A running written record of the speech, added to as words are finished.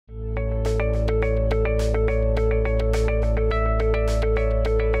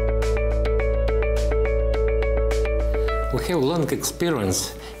We have long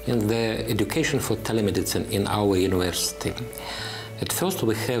experience in the education for telemedicine in our university. At first,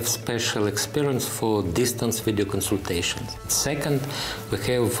 we have special experience for distance video consultations. Second, we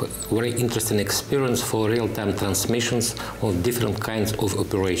have very interesting experience for real-time transmissions of different kinds of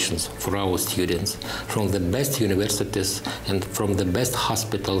operations for our students from the best universities and from the best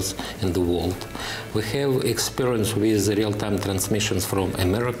hospitals in the world. We have experience with real-time transmissions from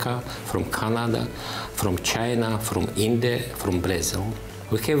America, from Canada, from China, from India, from Brazil.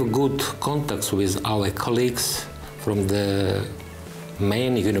 We have good contacts with our colleagues from the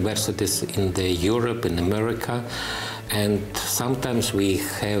main universities in Europe and America, and sometimes we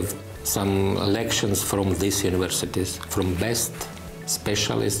have some lections from these universities, from best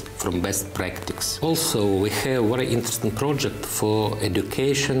specialists, from best practice. Also, we have a very interesting project for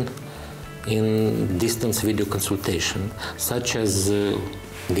education in distance video consultation, such as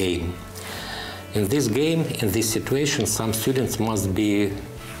game. In this game, in this situation, some students must be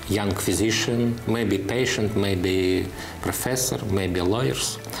young physician, maybe patient, maybe professor, maybe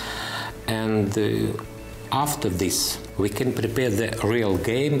lawyers. And after this, we can prepare the real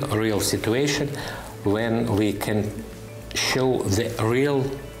game, real situation, when we can show the real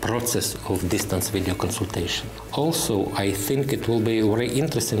process of distance video consultation. Also, I think it will be very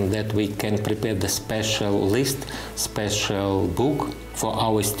interesting that we can prepare the special list, special book for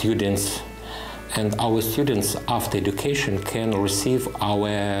our students. And our students after education can receive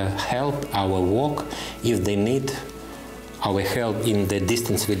our help, our work, if they need our help in the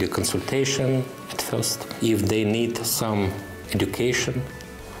distance video consultation at first, if they need some education,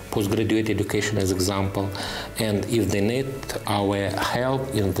 postgraduate education as example, and if they need our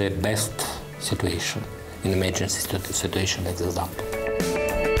help in the best situation, in emergency situation as example.